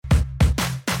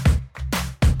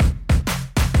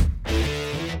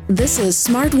This is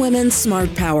Smart Women,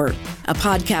 Smart Power, a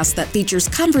podcast that features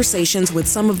conversations with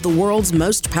some of the world's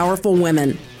most powerful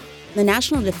women. The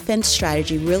National Defense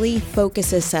Strategy really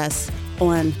focuses us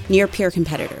on near-peer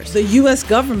competitors. The U.S.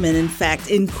 government, in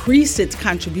fact, increased its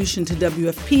contribution to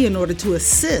WFP in order to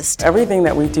assist. Everything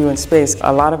that we do in space,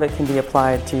 a lot of it can be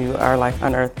applied to our life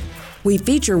on Earth. We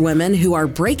feature women who are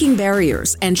breaking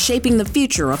barriers and shaping the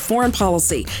future of foreign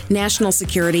policy, national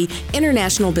security,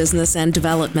 international business, and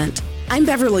development. I'm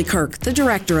Beverly Kirk, the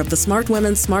director of the Smart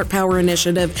Women, Smart Power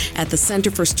initiative at the Center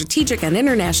for Strategic and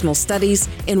International Studies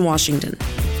in Washington.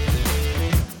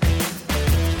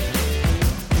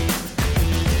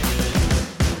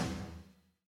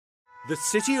 The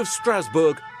city of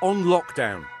Strasbourg on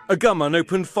lockdown. A gunman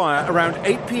opened fire around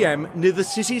 8 p.m. near the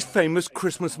city's famous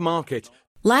Christmas market.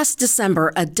 Last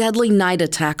December, a deadly night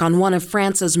attack on one of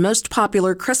France's most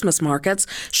popular Christmas markets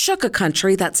shook a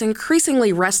country that's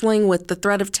increasingly wrestling with the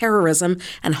threat of terrorism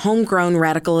and homegrown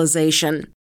radicalization.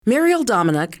 Muriel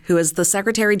Domenach, who is the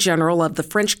Secretary General of the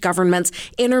French government's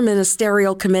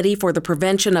Inter-ministerial Committee for the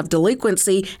Prevention of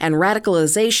Delinquency and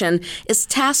Radicalization, is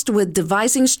tasked with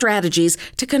devising strategies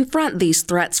to confront these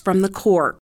threats from the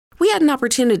core. We had an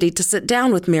opportunity to sit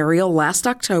down with Muriel last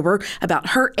October about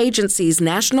her agency's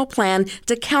national plan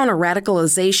to counter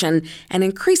radicalization, an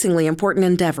increasingly important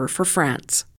endeavor for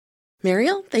France.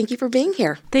 Muriel, thank you for being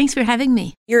here. Thanks for having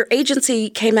me. Your agency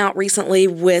came out recently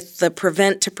with the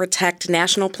Prevent to Protect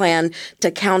national plan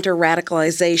to counter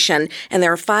radicalization, and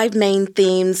there are 5 main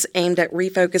themes aimed at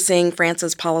refocusing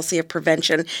France's policy of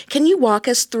prevention. Can you walk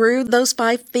us through those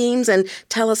 5 themes and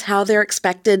tell us how they're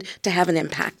expected to have an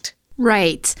impact?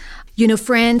 Right.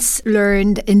 France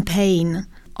learned in pain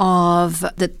of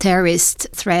the terrorist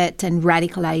threat and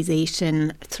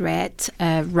radicalization threat.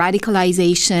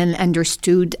 Radicalization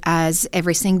understood as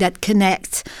everything that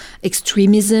connects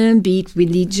extremism, be it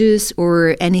religious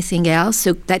or anything else.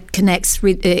 So that connects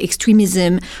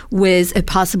extremism with a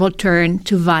possible turn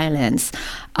to violence.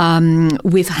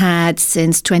 We've had,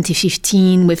 since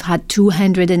 2015, we've had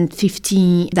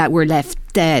 250 that were left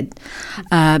dead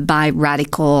by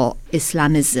radical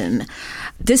Islamism.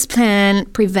 This plan,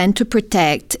 Prevent to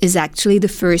Protect, is actually the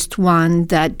first one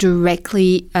that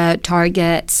directly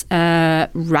targets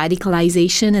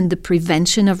radicalization and the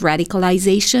prevention of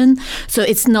radicalization. So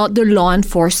it's not the law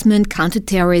enforcement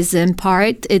counterterrorism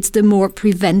part, it's the more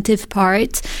preventive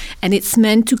part, and it's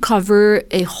meant to cover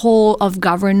a whole of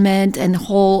government and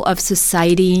whole of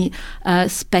society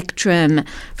spectrum,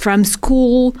 from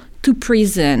school to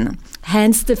prison.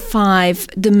 Hence the 5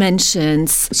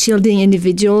 dimensions: shielding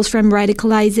individuals from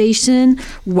radicalization,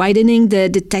 widening the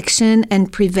detection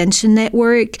and prevention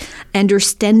network,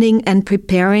 understanding and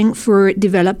preparing for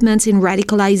developments in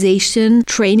radicalization,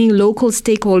 training local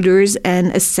stakeholders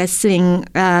and assessing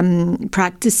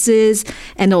practices,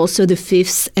 and also the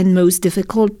 5th and most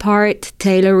difficult part,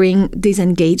 tailoring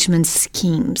disengagement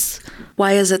schemes.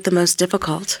 Why is it the most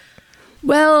difficult?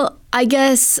 Well, I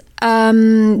guess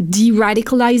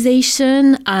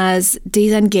de-radicalization as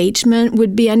disengagement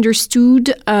would be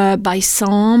understood by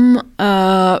some,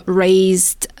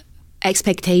 raised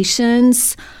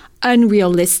expectations,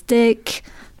 unrealistic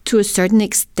to a certain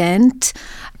extent,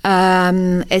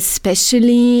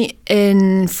 especially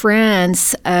in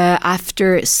France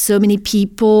after so many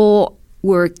people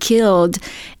were killed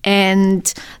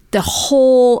and the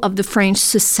whole of the French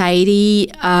society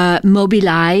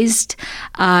mobilized.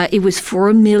 It was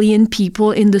 4 million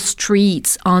people in the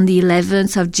streets on the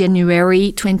 11th of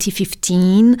January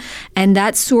 2015. And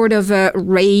that sort of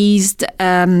raised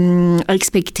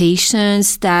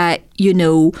expectations that,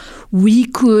 we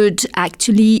could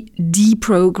actually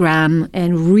deprogram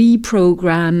and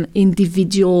reprogram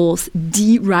individuals,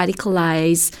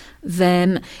 de-radicalize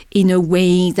them in a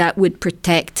way that would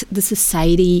protect the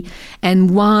society.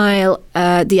 And while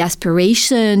the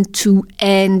aspiration to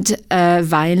end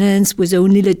violence was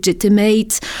only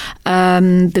legitimate,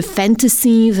 the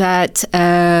fantasy that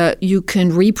you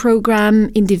can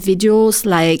reprogram individuals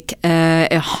like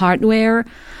a hardware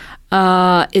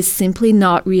is simply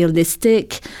not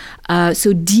realistic.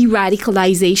 So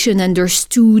de-radicalization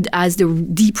understood as the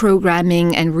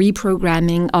deprogramming and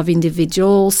reprogramming of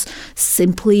individuals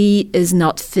simply is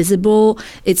not feasible.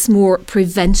 It's more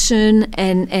prevention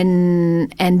and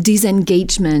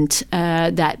disengagement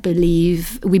that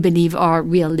we believe are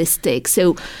realistic.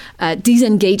 So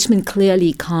disengagement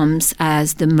clearly comes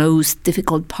as the most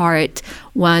difficult part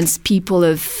once people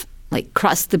have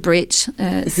crossed the bridge,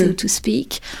 so to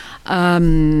speak. How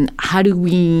do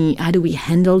we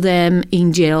handle them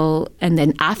in jail and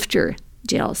then after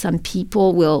jail? Some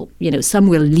people will, some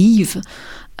will leave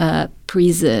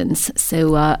prisons. So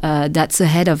that's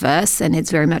ahead of us, and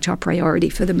it's very much our priority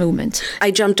for the moment.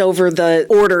 I jumped over the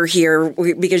order here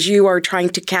because you are trying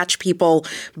to catch people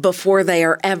before they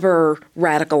are ever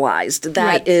radicalized.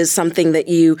 That is something that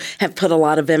you have put a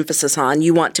lot of emphasis on.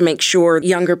 You want to make sure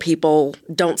younger people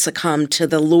don't succumb to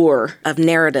the lure of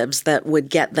narratives that would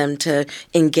get them to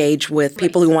engage with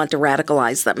people who want to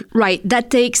radicalize them. Right. That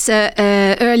takes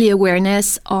early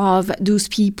awareness of those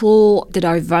people that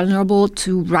are vulnerable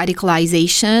to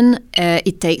radicalization.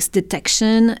 It takes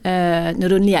detection,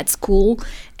 not only at school.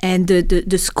 And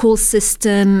the school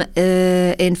system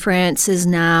in France is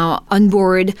now on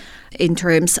board in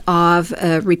terms of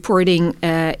reporting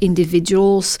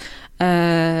individuals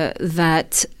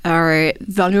that are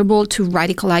vulnerable to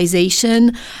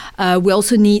radicalization. We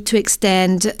also need to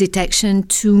extend detection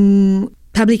to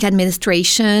public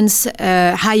administrations,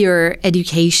 higher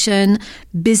education,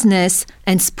 business,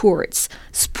 and sports.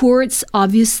 Sports,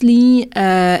 obviously,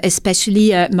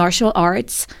 especially martial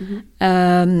arts,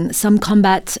 some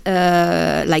combat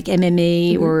like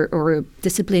MMA or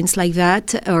disciplines like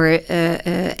that, or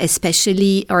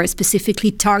especially or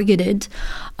specifically targeted.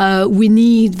 We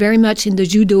need very much in the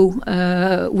judo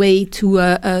way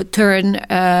to turn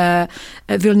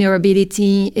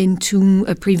vulnerability into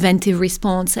a preventive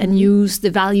response and use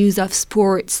the values of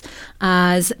sports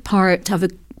as part of a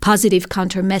positive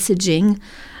counter-messaging,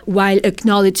 while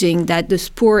acknowledging that the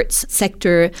sports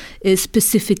sector is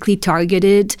specifically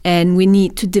targeted and we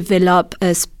need to develop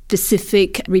a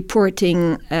specific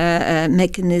reporting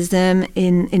mechanism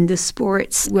in the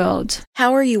sports world.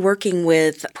 How are you working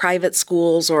with private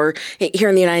schools, or here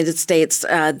in the United States,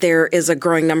 there is a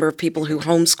growing number of people who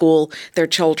homeschool their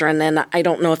children, and I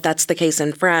don't know if that's the case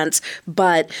in France,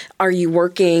 but are you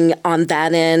working on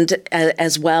that end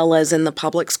as well as in the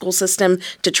public school system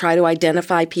to try to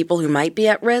identify people who might be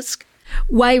at risk?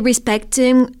 While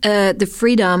respecting the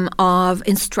freedom of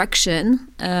instruction,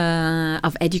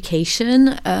 of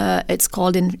education, it's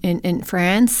called in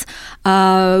France,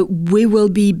 we will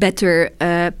be better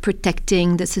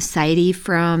protecting the society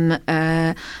from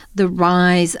the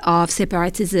rise of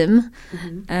separatism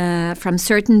from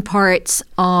certain parts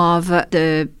of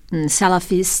the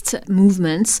Salafist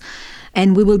movements.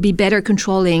 And we will be better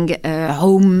controlling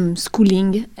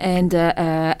homeschooling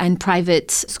and private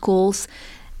schools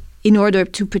in order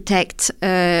to protect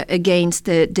against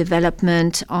the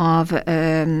development of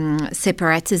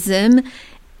separatism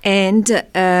and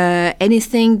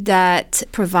anything that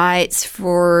provides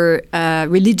for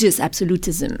religious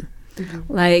absolutism.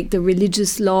 Like the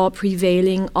religious law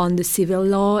prevailing on the civil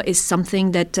law is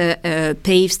something that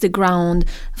paves the ground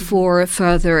for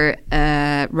further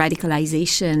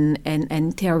radicalization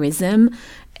and terrorism.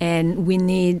 And we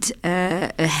need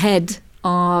ahead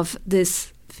of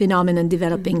this phenomenon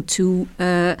developing to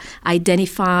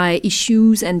identify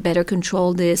issues and better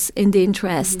control this in the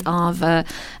interest of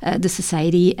the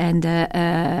society and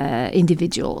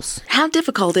individuals. How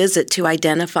difficult is it to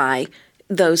identify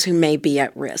those who may be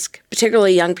at risk,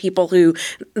 particularly young people who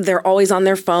they're always on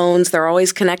their phones, they're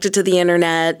always connected to the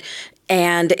internet,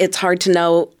 and it's hard to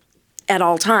know at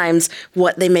all times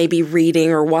what they may be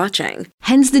reading or watching?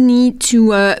 Hence the need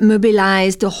to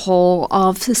mobilize the whole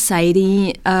of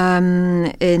society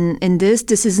in this.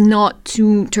 This is not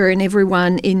to turn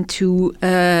everyone into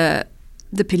the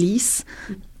police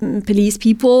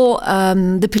people.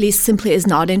 The police simply is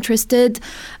not interested.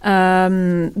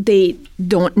 They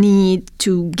don't need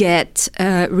to get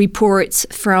reports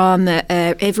from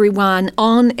everyone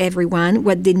on everyone.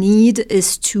 What they need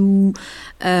is to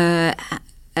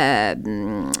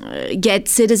get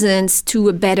citizens to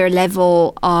a better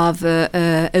level of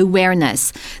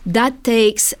awareness. That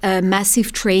takes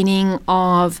massive training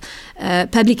of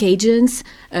public agents,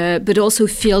 but also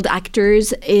field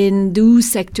actors in those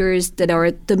sectors that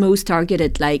are the most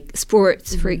targeted, like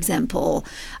sports, for example.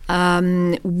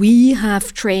 We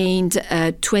have trained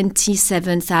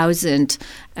 27,000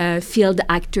 field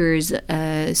actors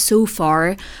so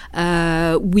far.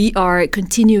 We are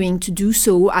continuing to do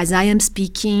so. As I am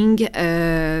speaking,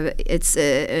 it's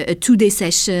a 2-day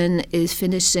session is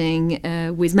finishing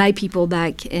with my people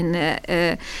back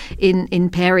in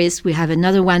Paris. We have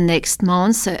another one next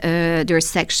month. There are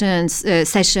sessions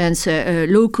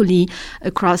locally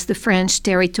across the French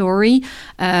territory.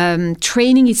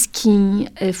 Training is key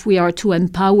if we are to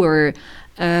empower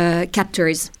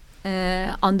captors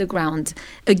on the ground.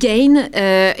 Again,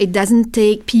 it doesn't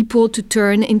take people to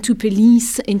turn into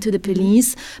the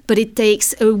police, but it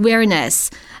takes awareness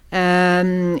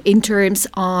in terms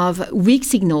of weak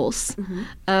signals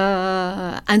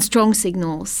and strong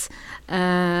signals.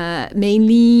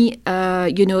 Mainly,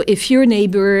 if your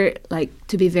neighbor, like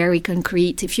to be very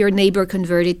concrete, if your neighbor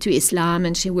converted to Islam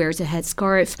and she wears a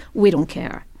headscarf, we don't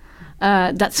care.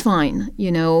 That's fine.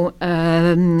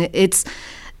 It's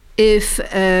if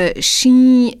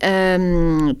she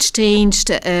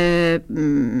changed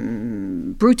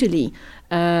brutally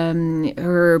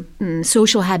her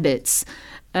social habits.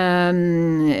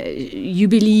 You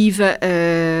believe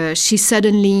she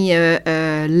suddenly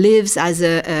lives as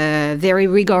a very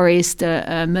rigorous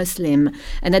Muslim,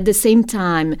 and at the same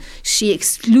time she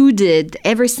excluded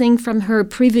everything from her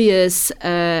previous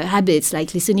habits,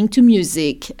 like listening to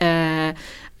music,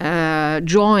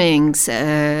 drawings.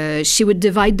 She would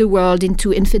divide the world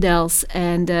into infidels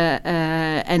and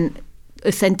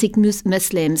authentic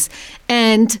Muslims.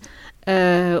 And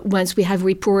once we have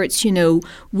reports,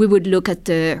 we would look at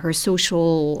her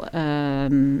social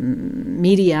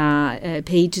media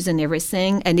pages and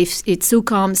everything. And if it so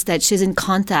comes that she's in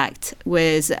contact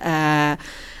with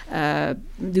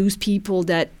those people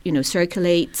that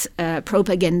circulate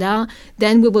propaganda,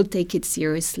 then we will take it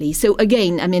seriously. So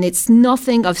again, it's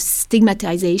nothing of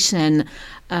stigmatization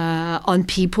on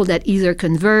people that either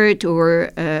convert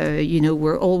or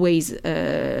were always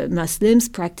Muslims,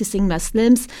 practicing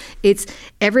Muslims. It's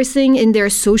everything in their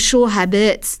social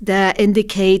habits that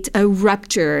indicate a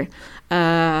rupture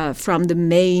from the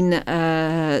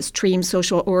mainstream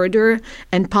social order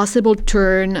and possible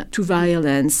turn to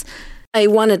violence. I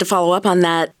wanted to follow up on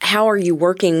that. How are you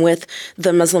working with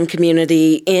the Muslim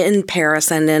community in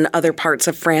Paris and in other parts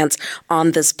of France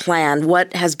on this plan?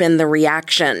 What has been the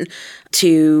reaction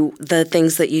to the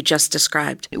things that you just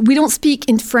described? We don't speak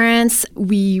in France.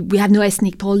 We have no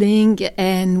ethnic polling,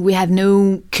 and we have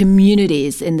no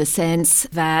communities in the sense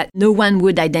that no one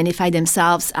would identify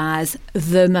themselves as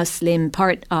the Muslim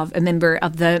part of a member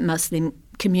of the Muslim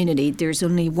community. There's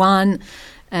only one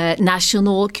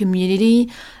national community.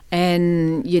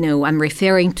 And, I'm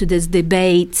referring to this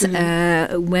debate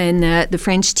when the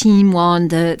French team won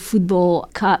the football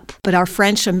cup. But our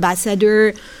French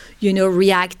ambassador,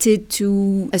 reacted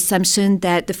to assumption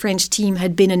that the French team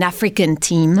had been an African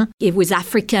team. It was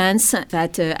Africans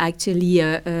that actually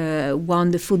won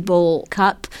the football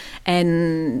cup.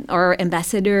 And our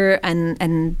ambassador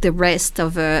and the rest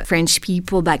of French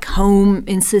people back home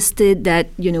insisted that,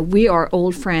 we are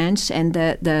all French, and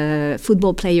the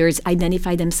football players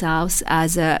identify themselves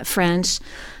as French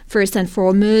first and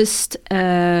foremost,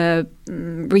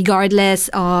 regardless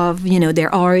of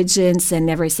their origins and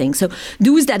everything. So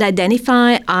those that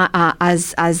identify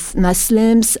as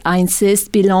Muslims, I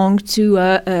insist, belong to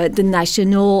the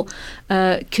national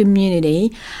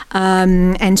community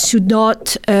and should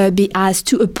not be asked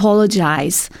to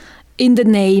apologize in the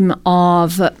name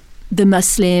of the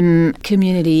Muslim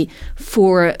community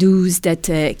for those that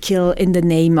kill in the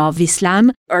name of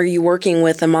Islam. Are you working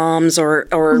with imams or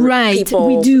right,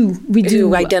 people we do.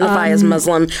 who identify as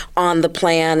Muslim on the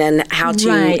plan and how to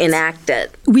enact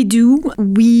it? We do.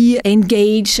 We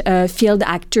engage field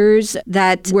actors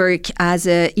that work as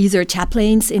either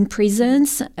chaplains in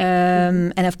prisons,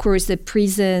 and of course the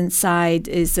prison side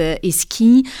is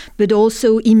key, but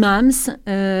also imams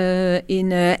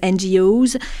in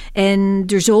NGOs, and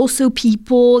there's also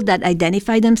people that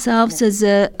identify themselves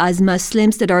as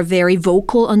Muslims that are very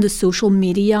vocal on the social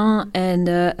media, and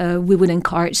we would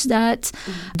encourage that.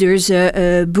 There's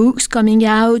books coming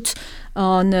out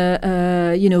on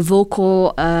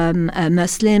vocal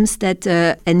Muslims that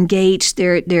engage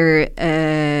their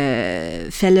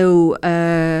fellow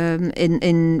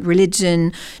in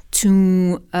religion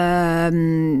to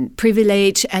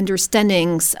privilege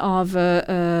understandings of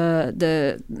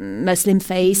the Muslim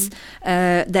faith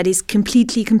that is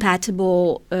completely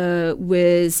compatible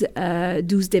with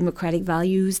those democratic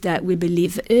values that we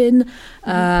believe in,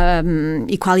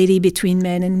 equality between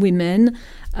men and women,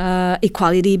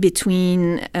 equality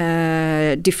between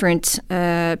different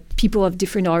people of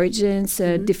different origins,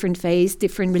 different faiths,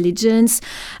 different religions.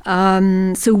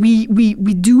 So we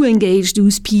do engage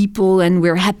those people, and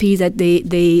we're happy that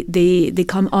they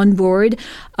come on board.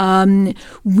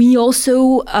 We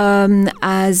also,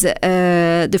 as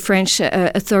the French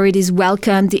authorities,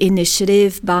 welcome the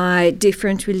initiative by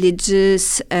different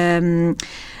religious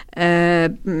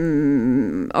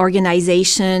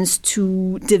organizations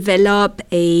to develop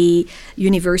a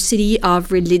university of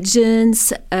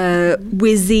religions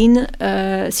within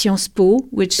Sciences Po,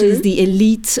 which is the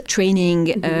elite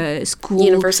training school.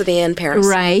 University in Paris.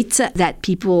 Right, that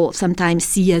people sometimes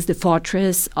see as the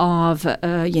fortress of,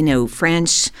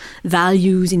 French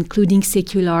values, including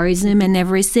secularism and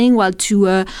everything. While to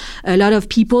a lot of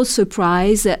people's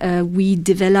surprise, we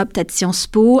developed at Sciences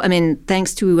Po,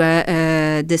 thanks to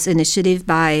this initiative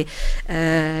by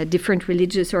different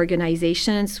religious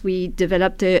organizations. We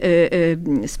developed a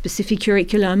specific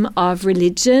curriculum of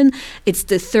religion. It's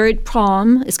the third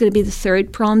prom. It's going to be the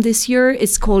third prom this year.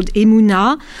 It's called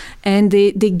Emunah, and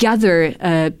they gather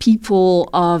people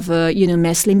of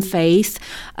Muslim faith,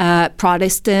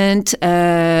 Protestant,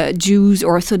 Jews,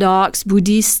 Orthodox,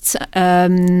 Buddhists,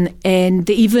 and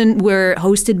they even were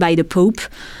hosted by the Pope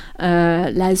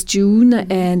last June,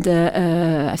 and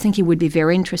I think it would be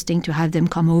very interesting to have them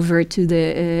come over to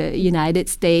the United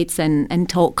States and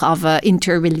talk of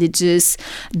interreligious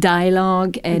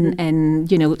dialogue and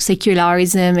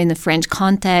secularism in the French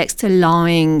context,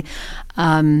 allowing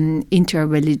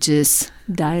interreligious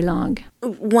dialogue.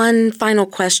 One final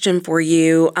question for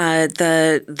you.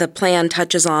 The plan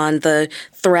touches on the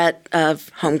threat of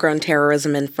homegrown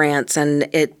terrorism in France, and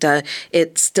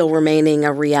it's still remaining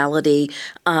a reality.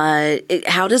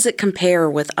 How does it compare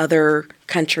with other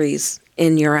countries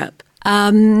in Europe?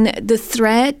 The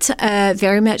threat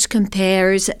very much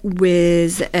compares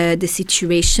with the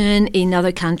situation in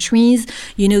other countries.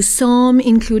 Some,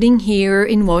 including here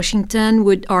in Washington,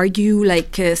 would argue,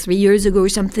 like 3 years ago or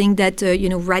something, that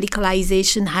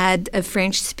radicalization had a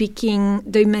French-speaking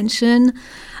dimension.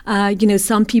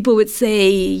 Some people would say,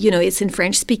 it's in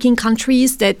French-speaking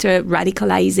countries that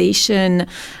radicalization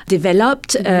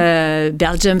developed.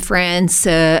 Belgium, France,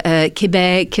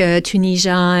 Quebec,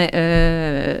 Tunisia,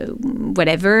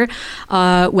 whatever.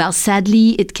 Well,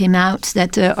 sadly, it came out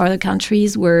that other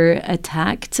countries were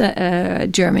attacked.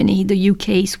 Germany, the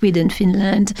UK, Sweden,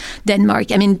 Finland,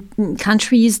 Denmark. I mean,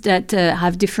 countries that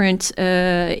have different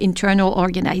internal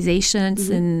organizations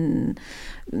and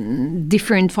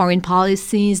different foreign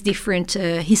policies, different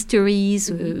histories,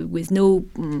 with no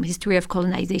history of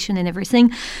colonization and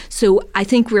everything. So I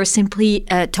think we're simply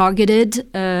targeted,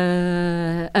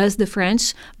 as the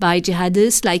French, by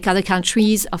jihadists, like other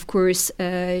countries. Of course,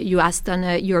 you asked on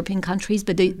European countries,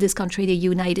 but this country, the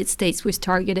United States, was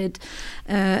targeted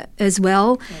as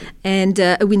well. Right. And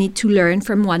we need to learn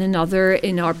from one another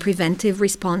in our preventive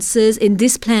responses. In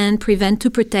this plan, Prevent to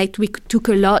Protect, we took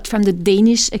a lot from the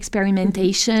Danish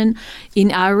experimentation in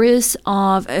ours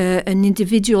of an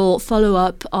individual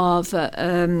follow-up of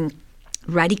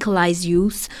radicalized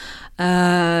youth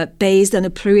based on a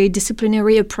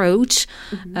pluridisciplinary approach.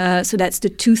 So that's the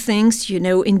two things,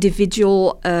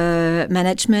 individual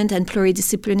management and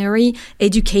pluridisciplinary,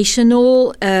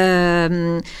 educational,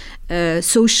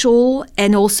 social,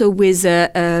 and also with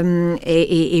a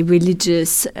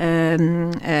religious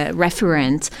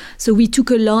referent. So we took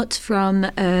a lot from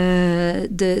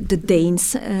the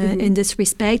Danes in this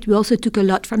respect. We also took a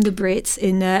lot from the Brits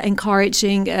in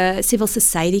encouraging civil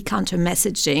society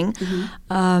counter-messaging,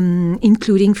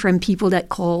 including from people that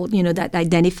that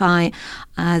identify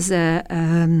as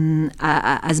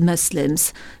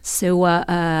Muslims. So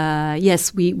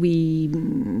yes, we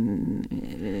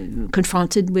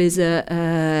confronted with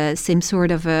same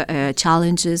sort of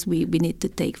challenges we need to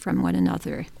take from one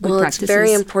another. Well, it's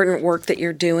very important work that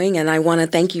you're doing, and I want to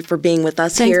thank you for being with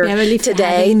us here Beverly, today. for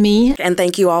having me. And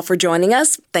thank you all for joining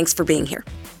us. Thanks for being here.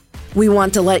 We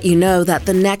want to let you know that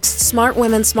the next Smart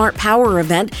Women, Smart Power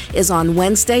event is on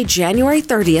Wednesday, January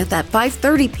 30th at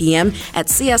 5:30 p.m. at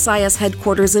CSIS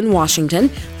headquarters in Washington,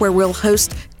 where we'll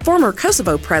host former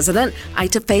Kosovo President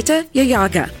Aitefete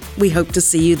Yayaga. We hope to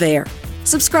see you there.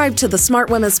 Subscribe to the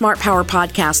Smart Women, Smart Power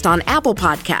podcast on Apple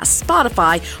Podcasts,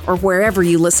 Spotify, or wherever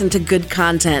you listen to good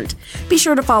content. Be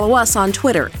sure to follow us on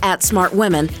Twitter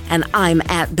 @SmartWomen, and I'm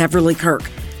 @Beverly Kirk.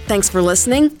 Thanks for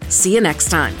listening. See you next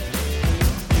time.